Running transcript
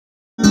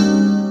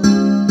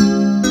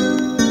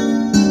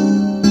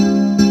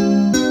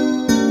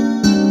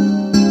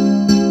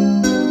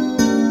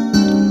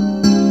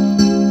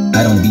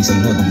B, so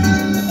you know it's gonna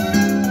be easy.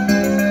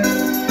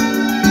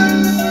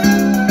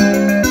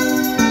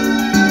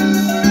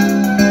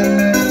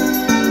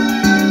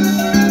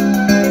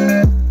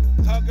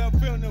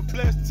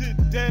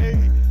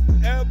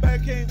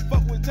 Everybody can't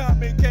fuck with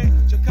Tomi K.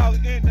 Chicago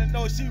in the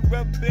know she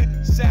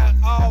reppin', shout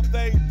all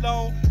day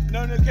long.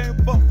 None of them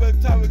can't fuck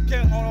with Tomi K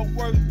on her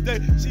worst day.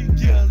 She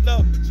get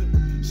love.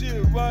 She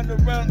run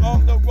around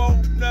on the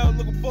road now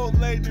looking for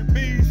Lady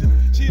B's.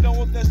 She don't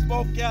want that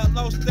smoke out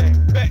low, stay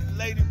back,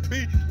 Lady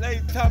B.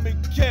 Lady Tomi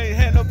K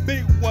had a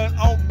big one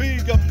on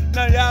Bingo.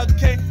 Now y'all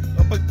can't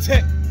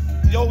protect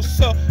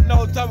yourself.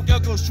 No Tomi K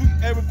go shoot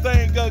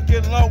everything, gonna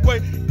get a long way.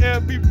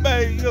 Ebbi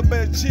made, you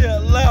better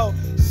chill out.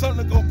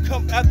 Something gonna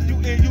come after you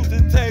and use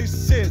the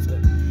taste shit.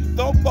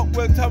 Don't fuck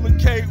with Tomi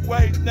K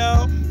right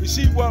now.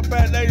 She want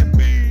bad Lady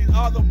B,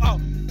 all them out.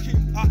 Keep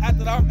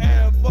after our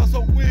ass for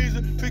some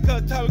reason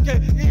because Tomi K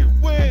he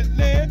win,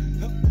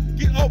 man.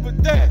 Get over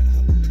that.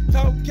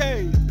 Tomi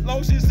K, long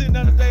as she sitting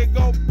on the day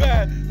go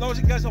bad. Long as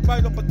she got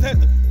somebody to protect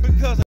her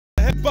because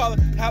her head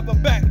father have her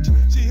back.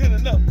 She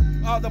hitting up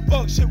all the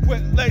fuck shit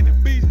with Lady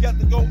B. Got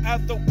to go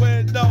out the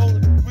window.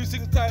 We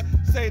single time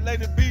say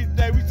Lady B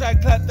day. We try to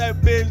clap that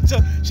bitch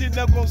up. She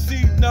never gonna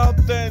see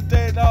nothing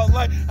they don't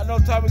like. I know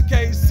Tomi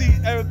K see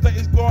everything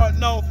is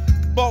going on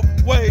both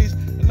ways.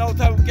 I know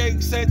Tomi K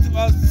say to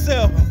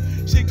herself,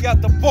 she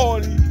got the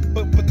 40,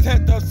 but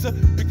protect herself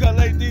because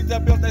Lady D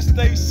that built that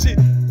snake shit.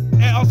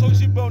 And also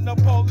she built the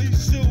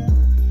police shoe.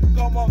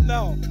 Come on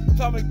now,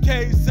 Tomi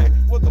K say,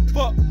 what the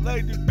fuck,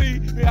 Lady B?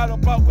 We had a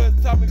problem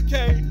with Tomi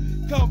K.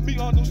 Come me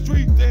on the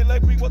street, then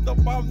let me what the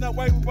bomb that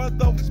way we run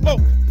the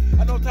smoke.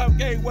 I know Tomi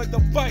K went to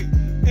fight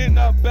in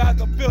the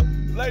battlefield.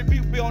 Lady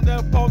B be on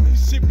that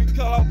police shit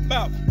because her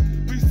mouth.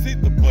 We see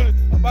the bullet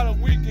about a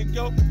week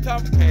ago.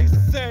 Tomi K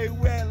say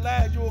we ain't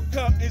lying, you'll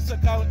come in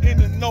Chicago in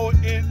the know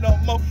it no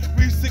more.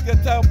 We sick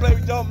of time play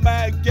with your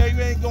mad game,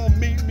 you ain't gonna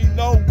meet me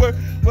nowhere.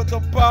 What's the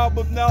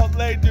problem now,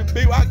 Lady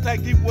B? I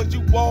can get what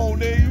you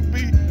want and you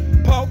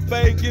be pump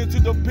faking to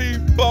the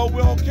people.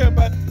 We don't care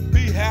about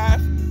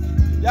behalf.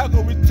 Y'all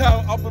gonna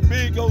retire off of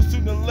Bingo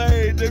sooner or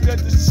later. They got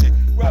the shit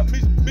right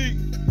me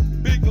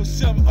Bingo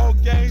 7 on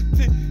game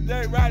T.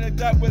 They riding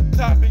that with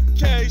Tomi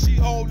K. She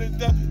holding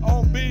that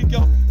on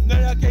Bingo. Now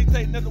y'all can't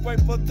take nothing away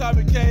from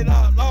Tomi K.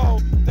 Not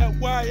long. That's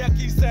why y'all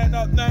keep saying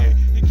her name.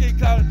 You can't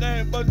call her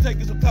name, but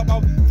taking some top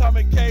off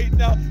Tomi K.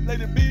 Now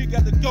Lady B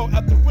got to go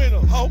out the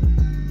window, ho.